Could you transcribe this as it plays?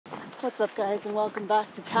What's up, guys, and welcome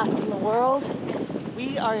back to Tackling the World.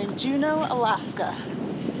 We are in Juneau, Alaska.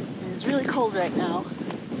 It is really cold right now,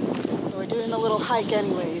 but we're doing a little hike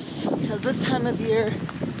anyways, because this time of year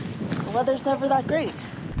the weather's never that great.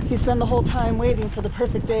 If you spend the whole time waiting for the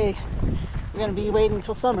perfect day, you're going to be waiting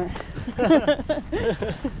till summer.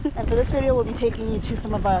 And for this video, we'll be taking you to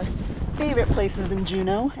some of our favorite places in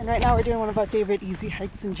Juneau. And right now we're doing one of our favorite easy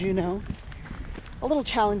hikes in Juneau. A little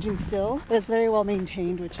challenging still, but it's very well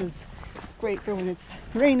maintained, which is great for when it's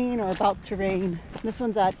raining or about to rain. This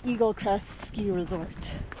one's at Eagle Crest Ski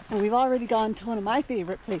Resort. And we've already gone to one of my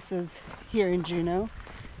favorite places here in Juneau,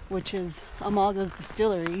 which is Amalaga's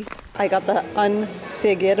Distillery. I got the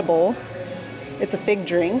unfig-able. It's a fig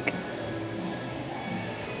drink.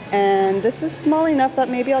 And this is small enough that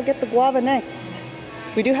maybe I'll get the guava next.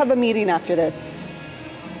 We do have a meeting after this,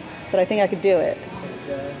 but I think I could do it.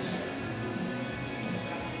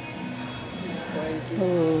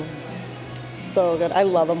 Ooh, so good. I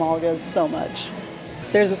love Amalagas so much.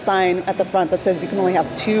 There's a sign at the front that says you can only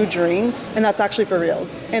have 2 drinks, and that's actually for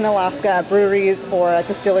reals. In Alaska, at breweries or at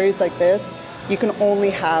distilleries like this, you can only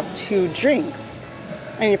have 2 drinks.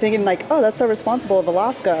 And you're thinking like, oh, that's so responsible of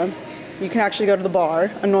Alaska. You can actually go to the bar,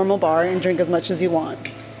 a normal bar, and drink as much as you want.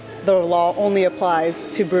 The law only applies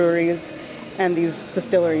to breweries and these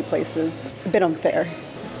distillery places. A bit unfair.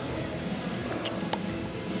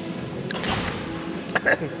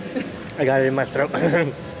 I got it in my throat.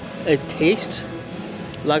 It tastes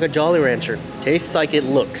like a Jolly Rancher. Tastes like it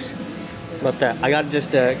looks. But that I got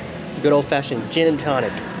just a good old-fashioned gin and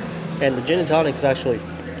tonic. And the gin and tonic is actually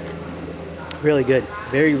really good.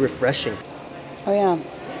 Very refreshing. Oh yeah.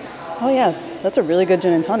 Oh yeah. That's a really good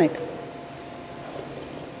gin and tonic.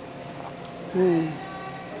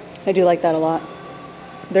 I do like that a lot.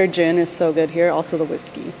 Their gin is so good here. Also the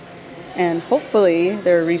whiskey. And hopefully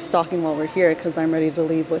they're restocking while we're here, because I'm ready to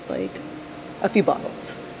leave with like a few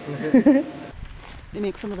bottles. They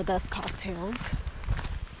make some of the best cocktails.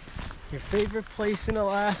 Your favorite place in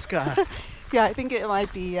Alaska. Yeah, I think it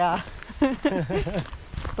might be, yeah. But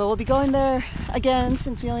we'll be going there again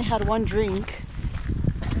since we only had 1 drink.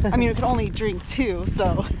 I mean, we could only drink 2,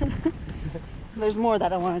 so there's more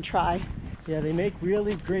that I want to try. Yeah, they make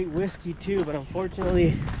really great whiskey too, but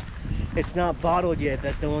unfortunately it's not bottled yet.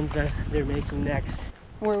 That's the ones that they're making next.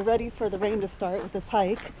 We're ready for the rain to start with this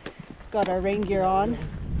hike. Got our rain gear on.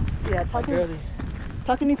 Yeah,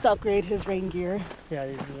 Tucker needs to upgrade his rain gear. Yeah,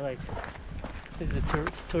 this is a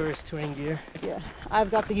tourist rain gear. Yeah,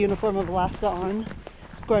 I've got the uniform of Alaska on.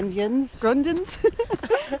 Grundens.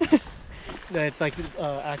 No, it's like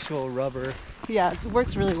actual rubber. Yeah, it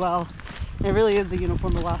works really well. It really is the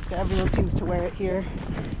uniform of Alaska. Everyone seems to wear it here.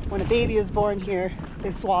 When a baby is born here,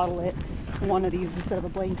 they swaddle it in one of these instead of a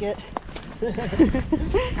blanket. If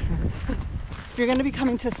you're going to be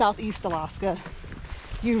coming to Southeast Alaska,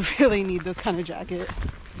 you really need this kind of jacket.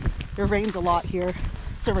 It rains a lot here.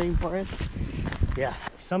 It's a rainforest. Yeah,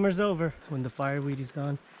 summer's over. When the fireweed is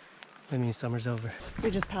gone, that means summer's over. We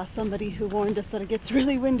just passed somebody who warned us that it gets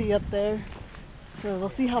really windy up there. So we'll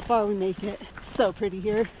see how far we make it. It's so pretty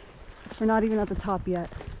here. We're not even at the top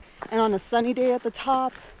yet. And on a sunny day at the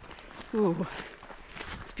top, ooh,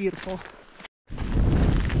 it's beautiful.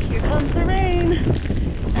 Here comes the rain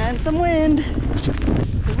and some wind.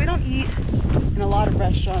 So we don't eat in a lot of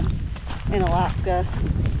restaurants in Alaska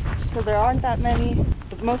just because there aren't that many,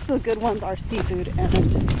 but most of the good ones are seafood, and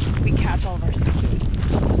we catch all of our seafood.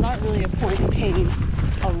 There's not really a point in paying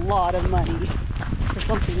a lot of money for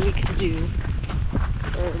something we can do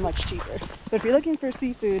for much cheaper. But if you're looking for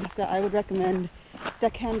seafood, I would recommend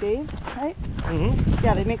Deckhand Dave, right? Mm-hmm.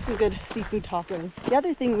 Yeah, they make some good seafood tacos. The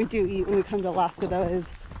other thing we do eat when we come to Alaska, though, is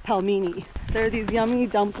Pelmeni. They're these yummy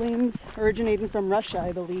dumplings originating from Russia,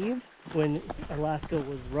 I believe. When Alaska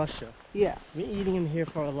was Russia. Yeah. We've been eating them here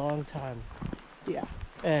for a long time. Yeah.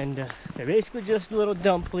 And they're basically just little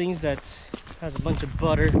dumplings that has a bunch of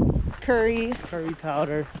butter, curry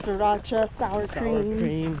powder, sriracha, sour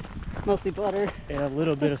cream. Mostly butter. And a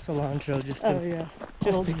little bit of cilantro just to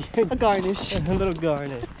get a garnish. A little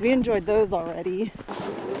garnish. So we enjoyed those already.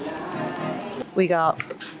 We got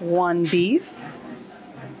 1 beef.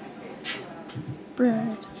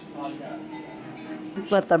 Bread.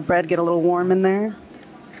 Let the bread get a little warm in there.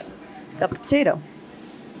 Got the potato.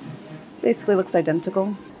 Basically looks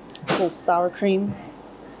identical. A little sour cream.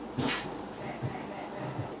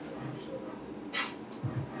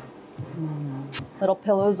 Little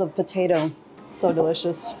pillows of potato. So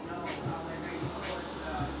delicious.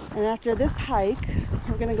 And after this hike,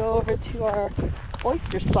 we're gonna go over to our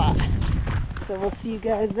oyster spot. So we'll see you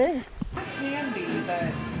guys there. It can be,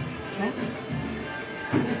 but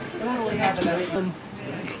it's totally have it.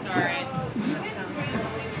 A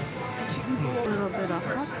little bit of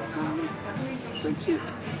hot sauce. So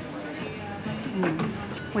cute.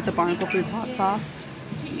 With the Barnacle Foods hot sauce.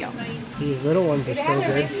 Yum. These little ones are so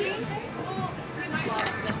good.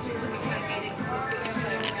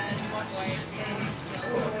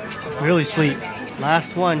 Really sweet.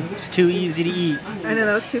 Last one. It's too easy to eat. I know,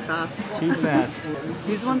 that was too fast. Too fast.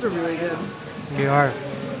 These ones are really good. They are.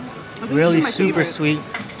 Really super sweet.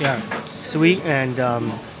 Yeah. Sweet, and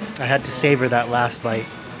I had to savor that last bite.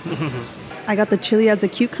 I got the chili as a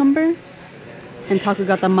cucumber, and Taco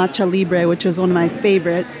got the matcha libre, which is one of my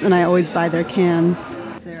favorites, and I always buy their cans.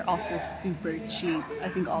 They're also super cheap. I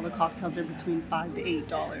think all the cocktails are between $5 to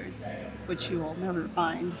 $8, which you will never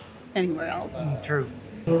find anywhere else. True.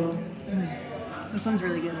 This one's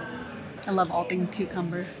really good. I love all things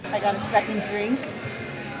cucumber. I got a second drink.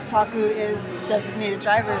 Taku is designated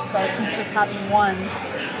driver, so he's just having one.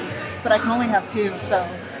 But I can only have two, so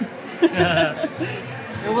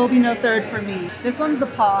there will be no third for me. This one's the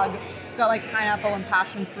Pog. It's got like pineapple and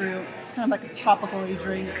passion fruit. It's kind of like a tropical-y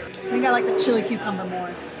drink. I think I like the chili cucumber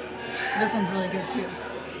more. This one's really good too.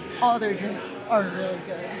 All their drinks are really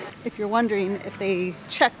good. If you're wondering if they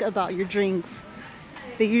check about your drinks,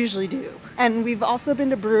 they usually do. And we've also been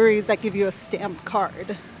to breweries that give you a stamped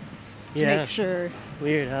card to make sure.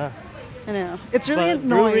 Weird, huh? I know. It's really but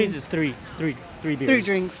annoying. Breweries is three beers. 3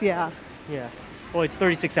 drinks, yeah. Yeah. Well, it's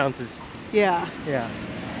 36 ounces. Yeah. Yeah.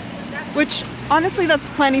 Which, honestly, that's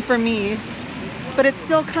plenty for me. But it's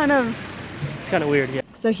still kind of... It's kind of weird, yeah.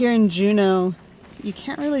 So here in Juneau, you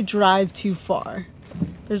can't really drive too far.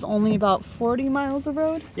 There's only about 40 miles of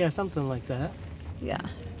road. Yeah, something like that. Yeah.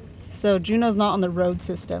 So Juneau's not on the road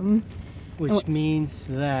system. Which means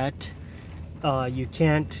that you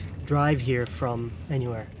can't drive here from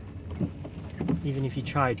anywhere, even if you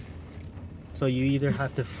tried. So you either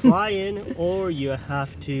have to fly in or you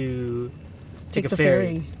have to take a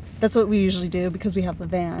ferry. That's what we usually do because we have the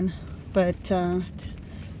van. But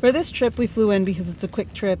for this trip, we flew in because it's a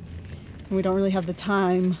quick trip and we don't really have the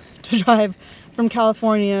time to drive from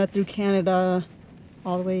California through Canada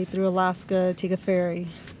all the way through Alaska, take a ferry.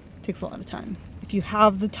 It takes a lot of time. If you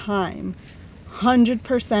have the time,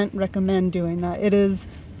 100% recommend doing that. It is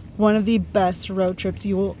one of the best road trips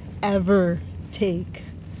you will ever take.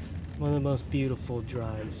 One of the most beautiful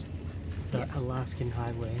drives, the Alaskan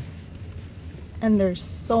highway. And there's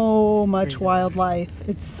so much wildlife.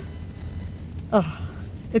 It's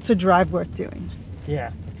a drive worth doing.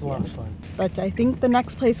 Yeah, it's a lot of fun. But I think the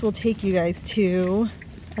next place we'll take you guys to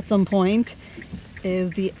at some point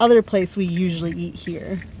is the other place we usually eat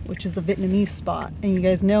here, which is a Vietnamese spot. And you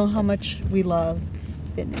guys know how much we love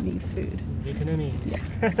Vietnamese food. Vietnamese.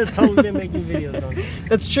 Yeah. That's all we've been making videos on.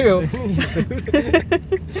 That's true.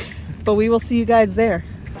 But we will see you guys there.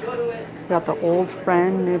 We got the Old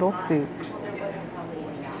Friend noodle soup.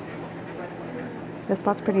 This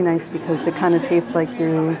spot's pretty nice because it kind of tastes like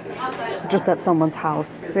you're just at someone's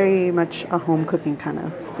house. It's very much a home cooking kind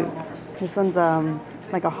of soup. This one's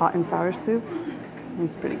like a hot and sour soup.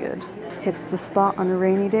 It's pretty good. Hits the spot on a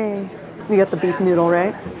rainy day. You got the beef noodle,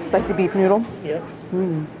 right? Spicy beef noodle? Yep.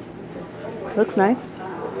 Looks nice.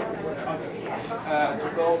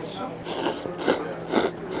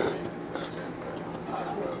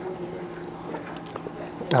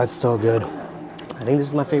 That's so good. I think this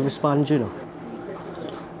is my favorite spot in Juneau.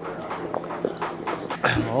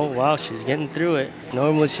 Oh wow, she's getting through it.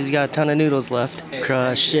 Normally she's got a ton of noodles left.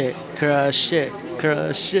 Crush it, crush it,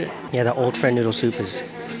 crush it. Yeah, the Old Friend noodle soup is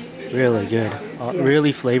really good.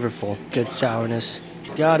 Really flavorful. Good sourness.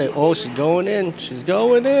 She's got it. Oh, she's going in. She's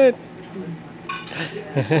going in.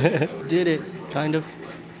 Did it, kind of.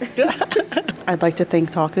 I'd like to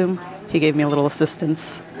thank Takum. He gave me a little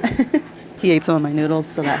assistance. He ate some of my noodles,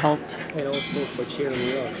 so that helped. And also for cheering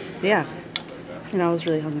me up. Yeah, and I was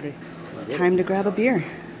really hungry. Time to grab a beer.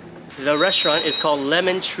 The restaurant is called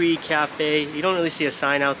Lemon Tree Cafe. You don't really see a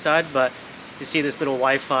sign outside, but you see this little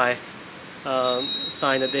Wi-Fi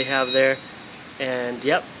sign that they have there. And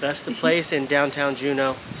yep, that's the place in downtown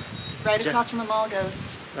Juneau. Right across from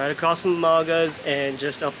Amalaga's. Right across from Amalaga and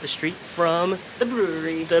just up the street from The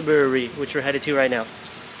Brewery. The Brewery, which we're headed to right now.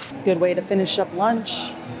 Good way to finish up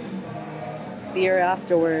lunch. Beer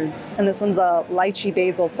afterwards. And this one's a lychee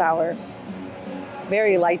basil sour.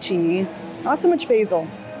 Very lychee. Not so much basil,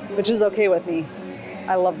 which is okay with me.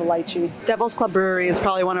 I love the lychee. Devil's Club Brewery is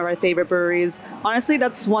probably one of our favorite breweries. Honestly,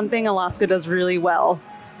 that's one thing Alaska does really well.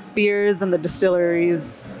 Beers and the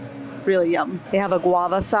distilleries, really yum. They have a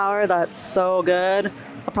guava sour that's so good.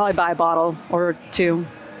 I'll probably buy a bottle or 2,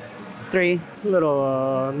 3.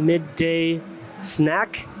 Little midday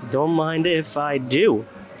snack. Don't mind if I do.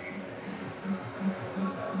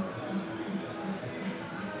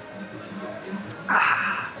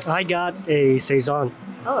 I got a Saison,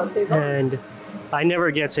 Oh, a Saison. and I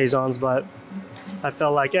never get Saisons, but I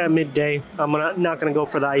felt like at midday, I'm not gonna go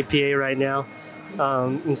for the IPA right now.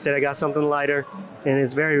 Instead, I got something lighter, and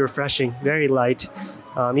it's very refreshing, very light,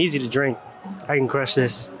 easy to drink. I can crush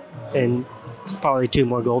this in probably 2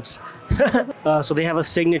 more gulps. So they have a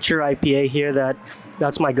signature IPA here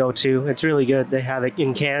that's my go-to. It's really good. They have it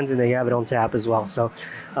in cans and they have it on tap as well. So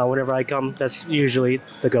whenever I come, that's usually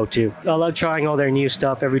the go-to. I love trying all their new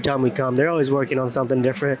stuff every time we come. They're always working on something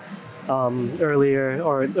different. Earlier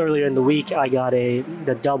in the week, I got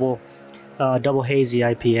the double hazy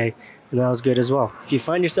IPA, and that was good as well. If you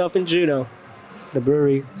find yourself in Juneau, the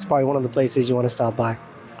brewery is probably one of the places you want to stop by.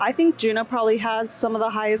 I think Juneau probably has some of the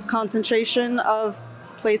highest concentration of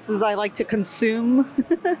places I like to consume.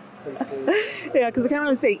 Yeah, because I can't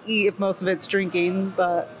really say eat if most of it's drinking,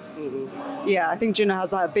 but yeah, I think Juneau has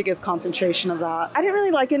the biggest concentration of that. I didn't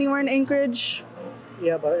really like anywhere in Anchorage.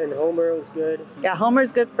 Yeah, but in Homer was good. Yeah,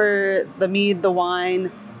 Homer's good for the mead, the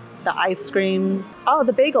wine, the ice cream. Oh,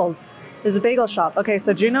 the bagels. There's a bagel shop. Okay,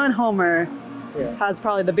 so Juneau and Homer has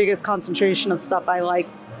probably the biggest concentration of stuff I like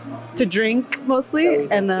to drink mostly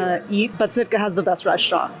and eat. But Sitka has the best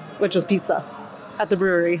restaurant, which is pizza at the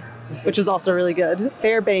brewery, which is also really good.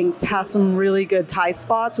 Fairbanks has some really good Thai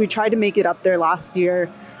spots. We tried to make it up there last year,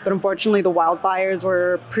 but unfortunately the wildfires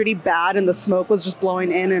were pretty bad and the smoke was just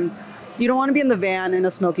blowing in, and you don't want to be in the van in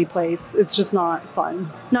a smoky place. It's just not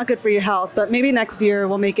fun. Not good for your health, but maybe next year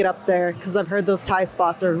we'll make it up there because I've heard those Thai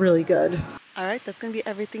spots are really good. All right, that's going to be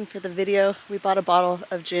everything for the video. We bought a bottle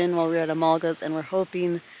of gin while we were at Amalaga's, and we're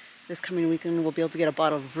hoping this coming weekend we'll be able to get a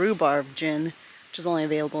bottle of rhubarb gin, which is only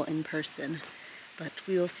available in person. But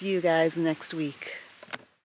we will see you guys next week.